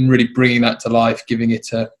incredible in really bringing that to life, giving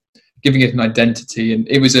it an identity. And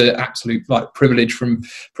it was an absolute privilege from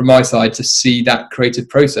my side to see that creative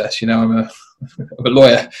process. You know, I'm a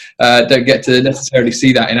lawyer, don't get to necessarily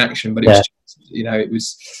see that in action, but it was just, you know, it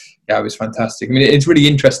was fantastic. I mean, it's really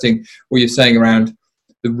interesting what you're saying around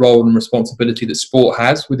the role and responsibility that sport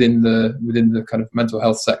has within the kind of mental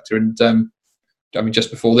health sector. And I mean,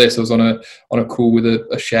 just before this, I was on a call with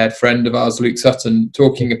a shared friend of ours, Luke Sutton,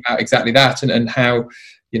 talking about exactly that, and how,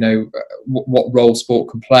 you know, what role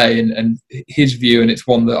sport can play, and his view, and it's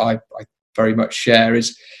one that I very much share,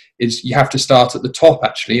 is you have to start at the top.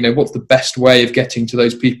 Actually, you know, what's the best way of getting to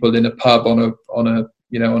those people in a pub on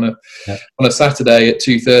a Saturday at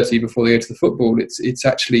 2:30 before they go to the football? It's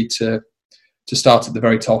actually to start at the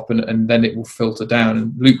very top, and then it will filter down.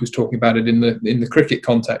 And Luke was talking about it in the cricket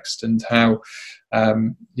context, and how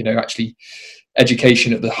you know, actually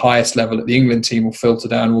education at the highest level at the England team will filter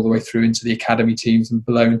down all the way through into the academy teams and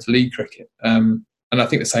below into league cricket. And I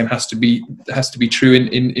think the same has to be true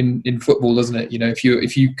in football, doesn't it? You know,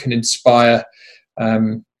 if you can inspire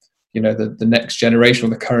you know, the next generation or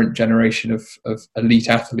the current generation of elite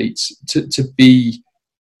athletes to be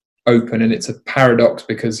open, and it's a paradox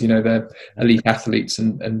because, you know, they're elite athletes,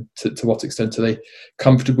 and to what extent are they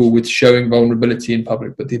comfortable with showing vulnerability in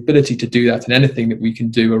public? But the ability to do that, and anything that we can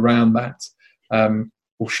do around that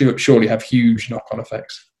will surely have huge knock-on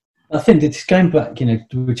effects. I think it's going back, you know,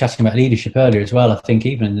 we were chatting about leadership earlier as well. I think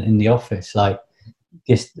even in the office, like,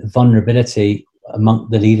 just vulnerability among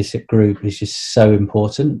the leadership group is just so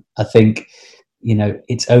important. I think, you know,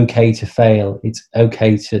 it's okay to fail. It's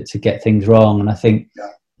okay to get things wrong. And I think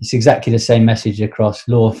it's exactly the same message across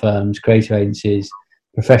law firms, creative agencies,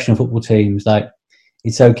 professional football teams. Like,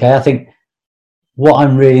 it's okay. I think what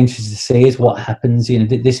I'm really interested to see is what happens, you know,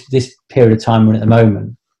 this period of time we're in at the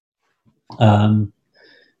moment.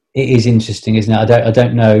 It is interesting, isn't it? I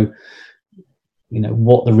don't know, you know,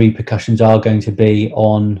 what the repercussions are going to be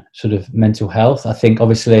on sort of mental health. I think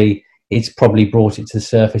obviously it's probably brought it to the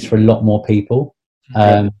surface for a lot more people.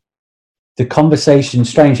 The conversation,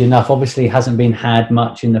 strangely enough, obviously hasn't been had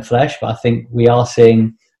much in the flesh, but I think we are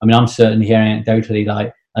seeing, I mean, I'm certainly hearing anecdotally,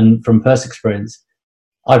 like, and from personal experience,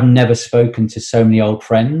 I've never spoken to so many old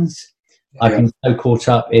friends. I've been so caught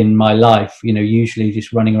up in my life, you know, usually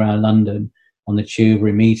just running around London on the tube or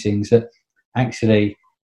in meetings, that actually,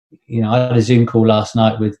 you know, I had a Zoom call last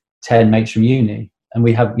night with 10 mates from uni, and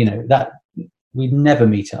we have, you know, that we'd never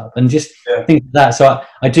meet up, and just think of that. So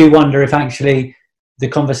I do wonder if actually the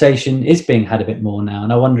conversation is being had a bit more now,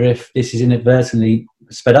 and I wonder if this has inadvertently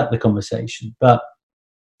sped up the conversation. But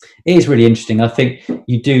it is really interesting. I think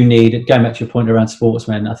you do need, going back to your point around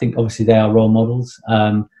sportsmen, I think obviously they are role models,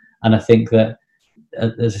 and I think that,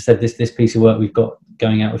 as I said, this piece of work we've got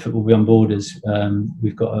going out with Football Beyond Borders,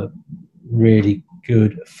 we've got a really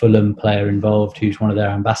good Fulham player involved who's one of their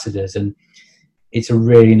ambassadors, and it's a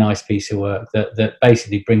really nice piece of work that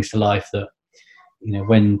basically brings to life that, you know,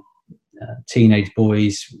 when teenage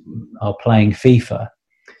boys are playing FIFA,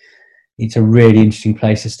 it's a really interesting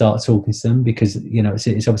place to start talking to them, because, you know,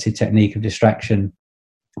 it's obviously a technique of distraction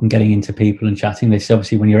and getting into people and chatting. This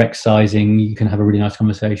obviously, when you're exercising, you can have a really nice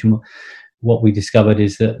conversation. What we discovered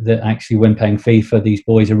is that actually when playing FIFA, these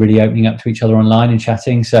boys are really opening up to each other online and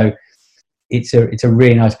chatting. So it's a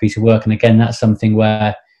really nice piece of work. And again, that's something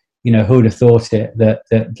where, you know, who would have thought it,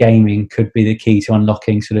 that gaming could be the key to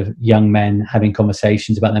unlocking sort of young men having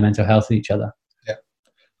conversations about their mental health with each other.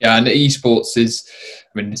 Yeah, and esports is,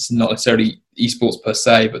 I mean, it's not necessarily esports per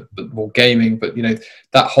se, but more gaming. But, you know,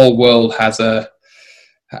 that whole world has an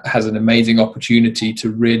amazing opportunity to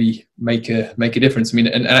really make a difference. I mean,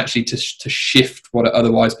 and actually to shift what are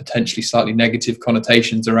otherwise potentially slightly negative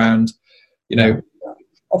connotations around, you know,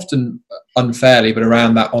 often unfairly, but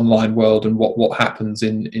around that online world and what happens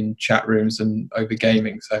in chat rooms and over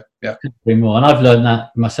gaming. So yeah, more. And I've learned that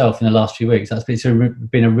myself in the last few weeks. That's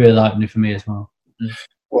been a real eye-opener for me as well.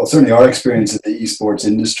 Well, certainly our experience of the esports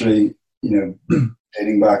industry, you know,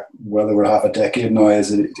 dating back well over half a decade now,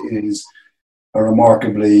 is it is a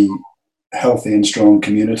remarkably healthy and strong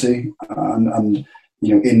community, and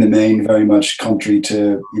you know, in the main, very much contrary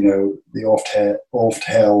to, you know, the oft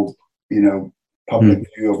held, you know, public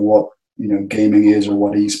view of what gaming is or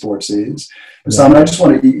what esports is. But Yeah. Simon, I just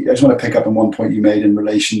want to pick up on one point you made in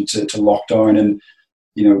relation to lockdown and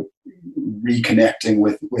reconnecting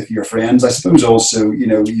with your friends. I suppose also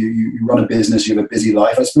you run a business, you have a busy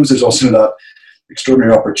life. I suppose there's also that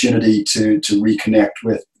extraordinary opportunity to reconnect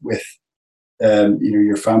with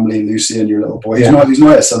your family, Lucy, and your little boy. Yeah. He's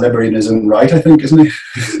not a celebrity in his own right, I think, isn't he?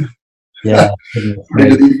 Yeah.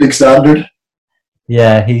 Big standard.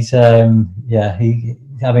 Yeah, he's his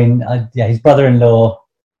brother-in-law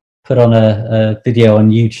put on a video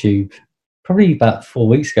on YouTube probably about 4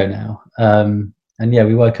 weeks ago now. And yeah,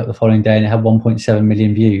 we woke up the following day and it had 1.7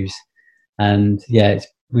 million views. And yeah,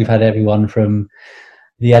 we've had everyone from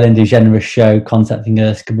the Ellen DeGeneres show contacting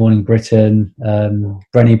us, Good Morning Britain,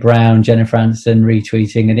 Brené Brown, Jennifer Aniston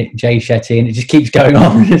retweeting, and Jay Shetty, and it just keeps going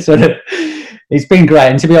on. It's been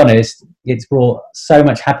great, and to be honest, it's brought so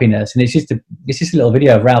much happiness. And it's just a little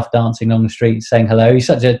video of Ralph dancing along the street saying hello. He's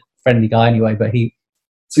such a friendly guy anyway, but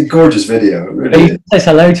it's a gorgeous video. Really. He says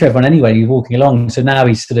hello to everyone anyway. He's walking along, so now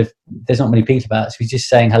he's there's not many people about, so he's just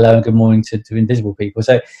saying hello and good morning to invisible people.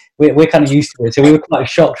 So we're kind of used to it. So we were quite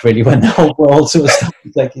shocked really when the whole world sort of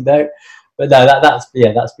started taking note. But no, that's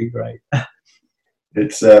been great.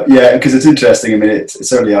 It's because it's interesting. I mean, it's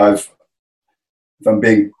certainly if I'm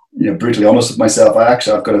being brutally honest with myself, I've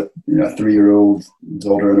got a 3-year-old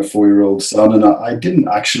daughter and a 4-year-old son, and I didn't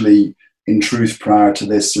actually, in truth, prior to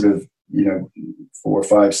this sort of 4,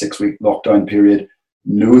 5, 6 week lockdown period,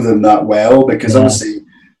 know them that well, because obviously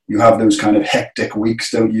you have those kind of hectic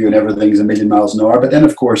weeks, don't you, and everything's a million miles an hour. But then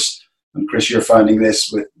of course, and Chris, you're finding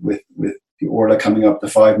this with the Orla coming up to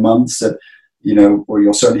 5 months, that or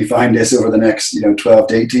you'll certainly find this over the next 12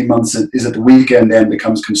 to 18 months, is that the weekend then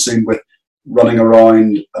becomes consumed with running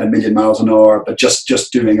around at a million miles an hour, but just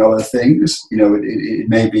doing other things. It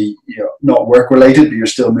may be not work related, but you're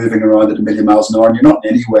still moving around at a million miles an hour, and you're not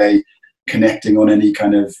in any way connecting on any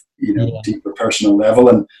kind of deeper personal level.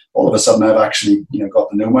 And all of a sudden I've actually got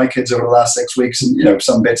to know my kids over the last 6 weeks, and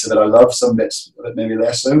some bits of it I love, some bits of it maybe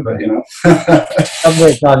less so, but some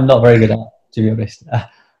bits I'm not very good at, to be honest.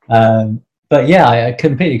 But yeah, I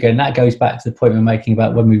completely agree, and that goes back to the point we're making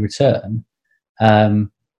about when we return.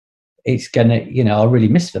 It's gonna, I'll really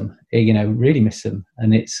miss them, really miss them.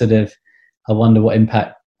 And it's sort of, I wonder what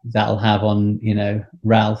impact that'll have on,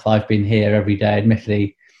 Ralph. I've been here every day.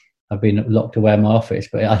 Admittedly, I've been locked away in my office,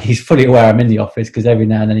 but he's fully aware I'm in the office because every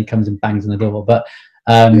now and then he comes and bangs on the door. But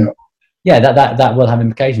that will have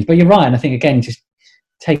implications. But you're right. And I think, again, just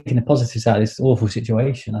taking the positives out of this awful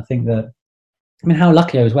situation, I think that, how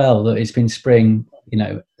lucky as well that it's been spring,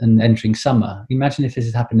 and entering summer. Imagine if this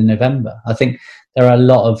had happened in November. I think there are a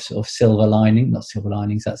lot of sort of not silver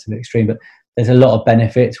linings, that's a bit extreme, but there's a lot of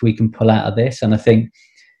benefits we can pull out of this. And I think,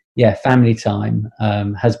 family time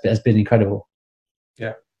has been incredible.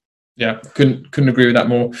 Yeah, couldn't agree with that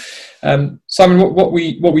more. Simon, what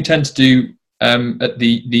we tend to do at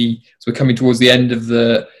so we're coming towards the end of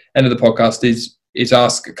the podcast is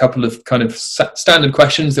ask a couple of kind of standard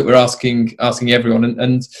questions that we're asking everyone,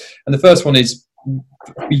 and the first one is,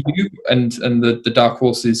 for you and the Dark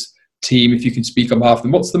Horses team, if you can speak on behalf of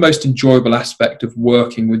them, what's the most enjoyable aspect of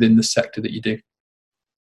working within the sector that you do?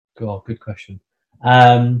 God, good question.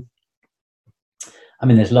 There's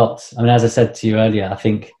lots. As I said to you earlier, I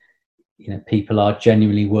think people are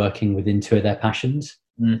genuinely working within two of their passions.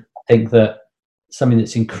 I think that something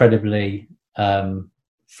that's incredibly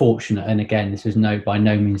fortunate, and again, this was by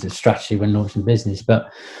no means a strategy when launching the business,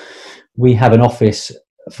 but we have an office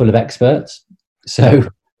full of experts. So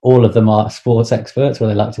all of them are sports experts, or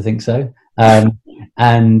they like to think so.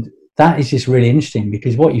 And that is just really interesting,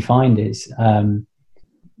 because what you find is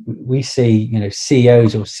we see,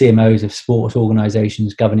 CEOs or CMOs of sports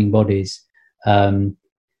organizations, governing bodies, or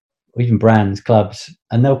even brands, clubs,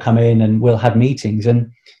 and they'll come in and we'll have meetings,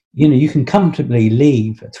 and you can comfortably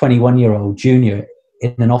leave a 21-year-old junior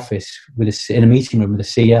in an office in a meeting room with a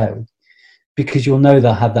CEO, because you'll know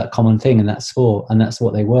they'll have that common thing, and that's sport, and that's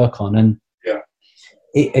what they work on. And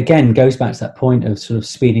it again goes back to that point of sort of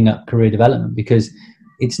speeding up career development, because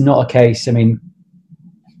it's not a case,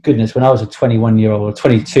 goodness, when I was a 21-year-old,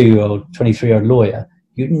 22-year-old, 23-year-old lawyer,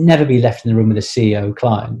 you'd never be left in the room with a CEO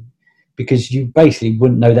client, because you basically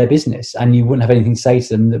wouldn't know their business and you wouldn't have anything to say to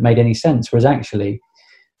them that made any sense. Whereas actually,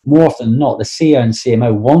 more often than not, the CEO and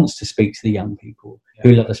CMO wants to speak to the young people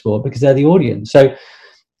who love the sport, because they're the audience. So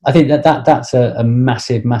I think that's a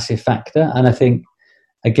massive, massive factor. And I think,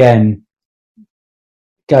 again,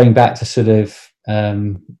 going back to sort of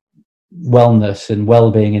wellness and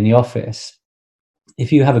well-being in the office, if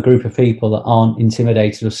you have a group of people that aren't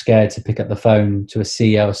intimidated or scared to pick up the phone to a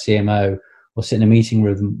CEO or CMO or sit in a meeting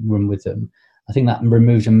room with them, I think that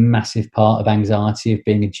removes a massive part of anxiety of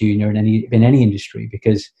being a junior in any industry,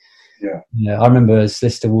 because I remember as a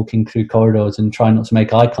solicitor walking through corridors and trying not to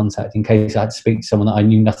make eye contact in case I had to speak to someone that I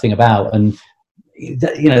knew nothing about, and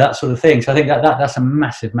that sort of thing. So I think that's a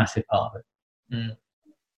massive part of it. Mm.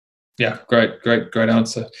 Yeah, great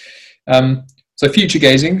answer. So future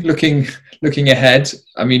gazing, looking ahead.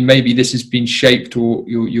 I mean, maybe this has been shaped, or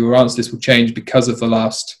your answer to this will change because of the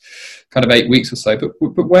last kind of 8 weeks or so.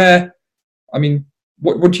 But where, I mean,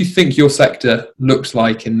 what do you think your sector looks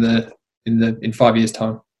like in 5 years'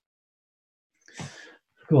 time?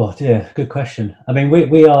 God, yeah, good question. I mean,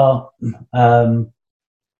 we are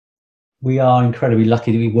incredibly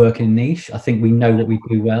lucky to be working in niche. I think we know what we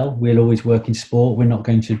do well. We'll always work in sport. We're not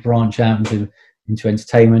going to branch out into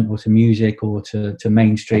entertainment or to music or to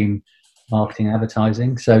mainstream marketing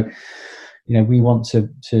advertising. So, we want to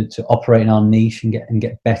operate in our niche and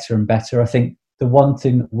get better and better. I think the one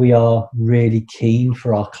thing that we are really keen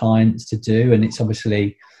for our clients to do, and it's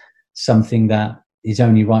obviously something that is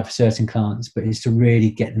only right for certain clients, but is to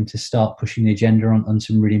really get them to start pushing the agenda on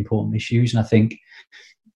some really important issues. And I think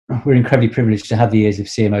we're incredibly privileged to have the ears of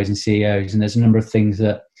CMOs and CEOs, and there's a number of things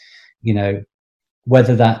that,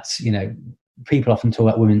 whether that's, people often talk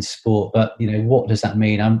about women's sport, but what does that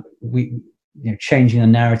mean? Changing the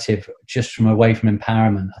narrative just from away from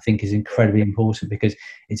empowerment, I think, is incredibly important, because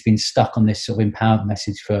it's been stuck on this sort of empowerment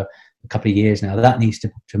message for a couple of years now. That needs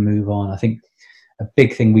to move on. I think a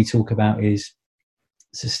big thing we talk about is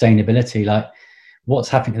sustainability. Like, what's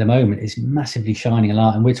happening at the moment is massively shining a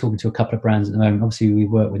light, and we're talking to a couple of brands at the moment. Obviously, we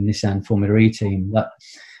work with Nissan Formula E team. That,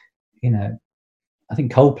 I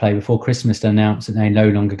think Coldplay before Christmas announced that they're no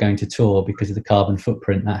longer going to tour because of the carbon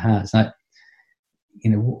footprint that has. Like,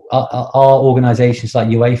 are organisations like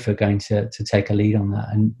UEFA going to take a lead on that?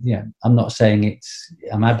 And I'm not saying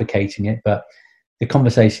I'm advocating it, but the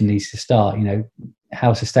conversation needs to start.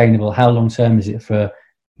 How sustainable, how long term is it for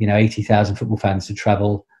 80,000 football fans to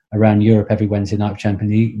travel around Europe every Wednesday night for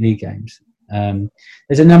Champions League games?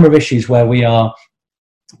 There's a number of issues where we don't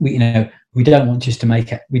want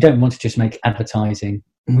to just make advertising.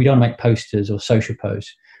 We don't want to make posters or social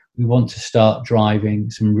posts. We want to start driving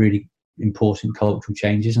some really important cultural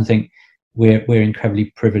changes. And I think we're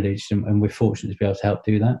incredibly privileged and we're fortunate to be able to help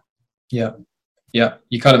do that. Yeah.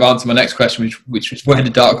 You kind of answered my next question, which was where the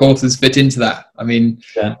dark horses fit into that. I mean,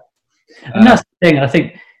 and that's the thing. I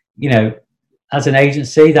think, as an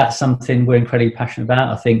agency, that's something we're incredibly passionate about.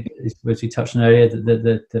 I think, as we touched on earlier,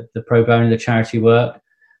 the pro bono, the charity work.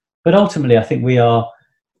 But ultimately, I think we are,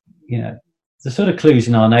 the sort of clues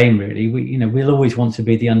in our name, really. We'll always want to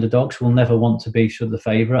be the underdogs. We'll never want to be sort of the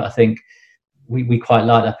favourite. I think we quite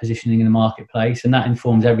like that positioning in the marketplace, and that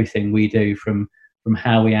informs everything we do, from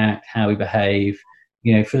how we act, how we behave,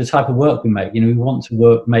 for the type of work we make. We want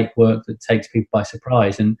to make work that takes people by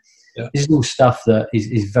surprise. And this is all stuff that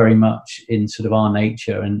is very much in sort of our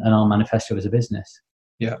nature and our manifesto as a business.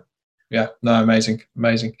 Yeah. No, amazing.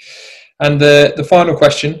 And the final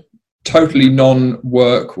question, totally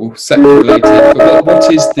non-work or sector related, but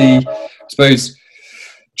what is I suppose,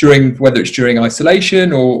 whether it's during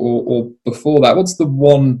isolation or before that, what's the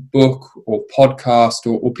one book or podcast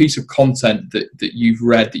or piece of content that you've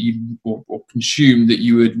read or consumed that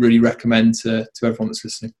you would really recommend to everyone that's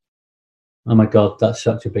listening? Oh my God, that's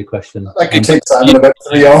such a big question. That could take Simon about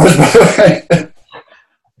 3 hours, by the way.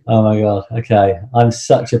 Oh my God. Okay. I'm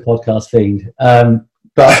such a podcast fiend.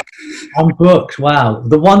 But on books, wow.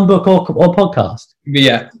 The one book or podcast?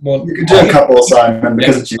 Yeah. Well, you could do a couple, Simon,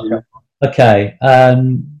 because it's you. Okay.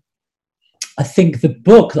 I think the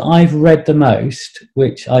book that I've read the most,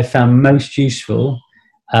 which I found most useful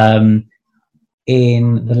in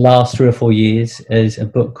the last 3 or 4 years, is a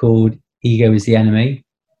book called Ego is the Enemy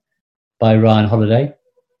by Ryan Holiday.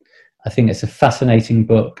 I think it's a fascinating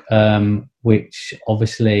book, which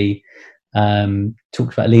obviously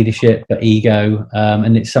talks about leadership, but ego,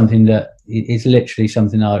 and it's something that is literally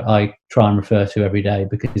something I try and refer to every day,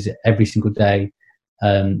 because every single day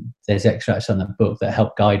there's extracts on that book that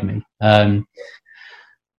help guide me.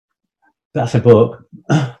 That's a book.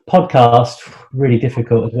 Podcast, really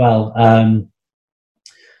difficult as well.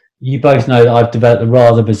 You both know that I've developed a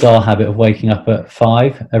rather bizarre habit of waking up at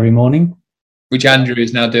 5 every morning, which Andrew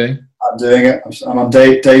is now doing. I'm doing it. I'm on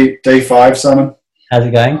day 5, Simon. How's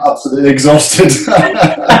it going? Absolutely exhausted.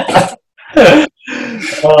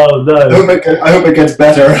 Oh no! I hope it gets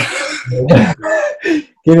better.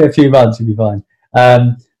 Give it a few months, you'll be fine.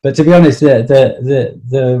 But to be honest,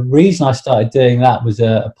 the reason I started doing that was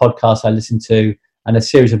a podcast I listened to, and a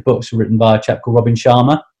series of books written by a chap called Robin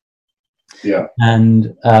Sharma. Yeah.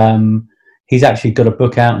 And he's actually got a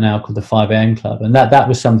book out now called The 5 a.m. Club, and that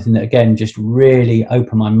was something that again just really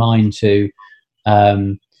opened my mind to.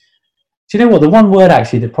 Do you know what? The one word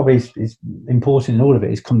actually that probably is important in all of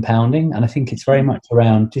it is compounding, and I think it's very much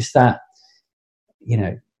around just that.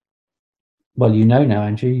 Well, now,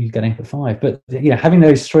 Andrew, you're getting up at 5, but having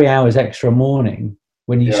those 3 hours extra a morning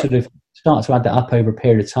when you sort of start to add that up over a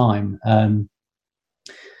period of time,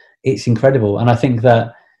 it's incredible. And I think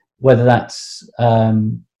that whether that's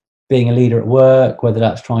being a leader at work, whether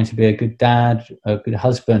that's trying to be a good dad, a good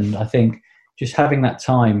husband, I think just having that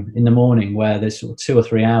time in the morning where there's sort of 2 or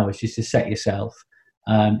 3 hours just to set yourself,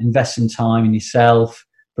 invest some time in yourself,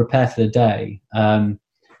 prepare for the day.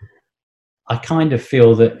 I kind of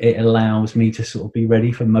feel that it allows me to sort of be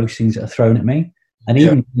ready for most things that are thrown at me. And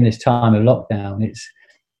even in this time of lockdown, it's,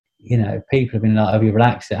 people have been like, have you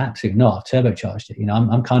relaxed? Absolutely not. I've turbocharged it.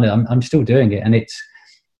 I'm still doing it. And it's,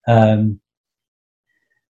 in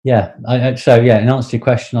answer to your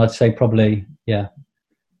question, I'd say probably,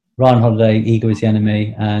 Ryan Holiday, Ego is the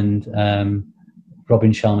Enemy, and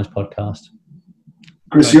Robin Sharma's podcast.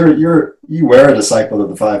 Chris, you were a disciple of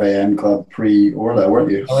the 5 a.m. Club pre-Orla,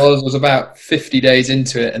 weren't you? I was about 50 days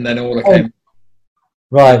into it, and then Orla came.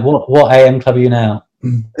 Right. What AM Club are you now?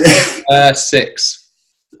 6.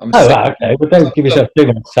 Okay. Well, don't give yourself too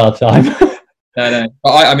much hard time. No.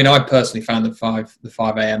 But I personally found the 5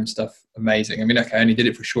 a.m. stuff amazing. I mean, okay, I only did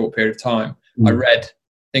it for a short period of time. I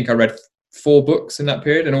think I read 4 books in that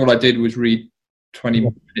period, and all I did was read 20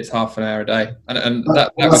 minutes, half an hour a day, and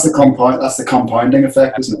that's the compounding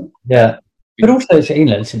effect, isn't it? Yeah, but also it's.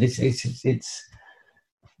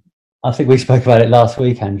 I think we spoke about it last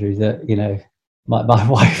week, Andrew. That my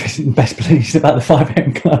wife isn't best pleased about the 5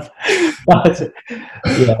 a.m. Club. But,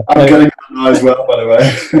 I'm getting that now as well, by the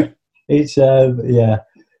way. It's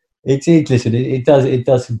listen, it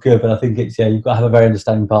does some good, but I think it's you've got to have a very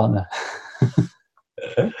understanding partner.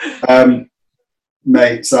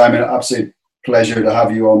 Mate, Simon, absolute pleasure to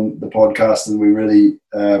have you on the podcast, and we really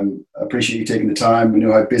appreciate you taking the time. We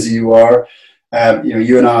know how busy you are.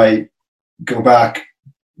 You and I go back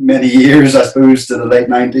many years, I suppose, to the late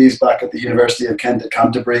 90s, back at the University of Kent at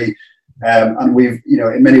Canterbury, and we've,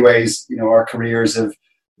 in many ways, our careers have,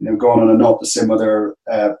 gone on a not dissimilar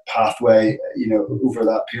pathway, over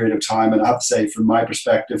that period of time. And I have to say, from my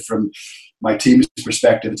perspective, from my team's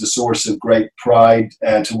perspective, it's a source of great pride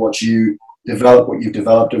to watch you develop what you've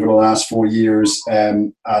developed over the last 4 years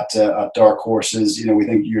at Dark Horses. We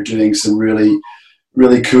think you're doing some really,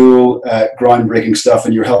 really cool, groundbreaking stuff,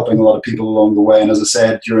 and you're helping a lot of people along the way. And as I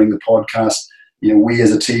said during the podcast, we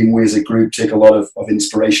as a team, we as a group take a lot of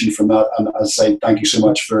inspiration from that. And as I say, thank you so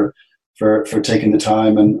much for taking the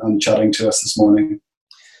time and chatting to us this morning.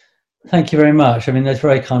 Thank you very much. I mean, there's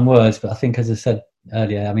very kind words, but I think, as I said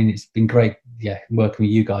earlier, I mean, it's been great, working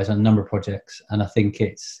with you guys on a number of projects. And I think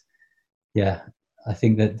I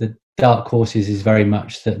think that the Dark Horses is very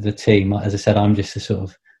much the team. As I said, I'm just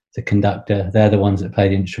the conductor. They're the ones that play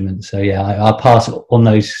the instruments. So I'll pass on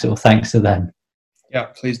those sort of thanks to them. Yeah,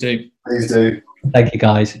 please do. Please do. Thank you,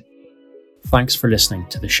 guys. Thanks for listening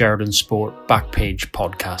to the Sheridan Sport Backpage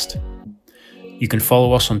podcast. You can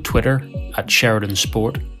follow us on Twitter at Sheridan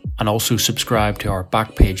Sport, and also subscribe to our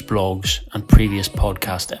Backpage blogs and previous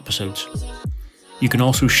podcast episodes. You can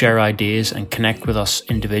also share ideas and connect with us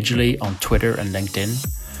individually on Twitter and LinkedIn.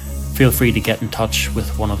 Feel free to get in touch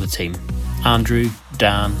with one of the team: Andrew,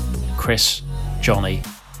 Dan, Chris, Johnny,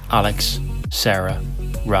 Alex, Sarah,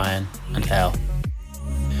 Ryan, and Elle.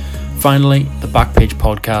 Finally, the Backpage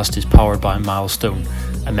podcast is powered by Milestone,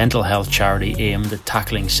 a mental health charity aimed at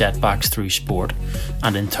tackling setbacks through sport,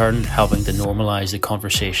 and in turn helping to normalise the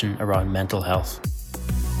conversation around mental health.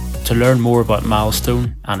 To learn more about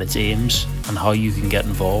Milestone and its aims and how you can get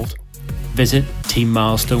involved, visit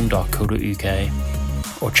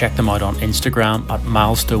teammilestone.co.uk or check them out on Instagram at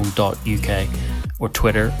milestone.uk or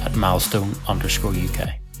Twitter at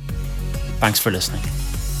milestone_UK. Thanks for listening.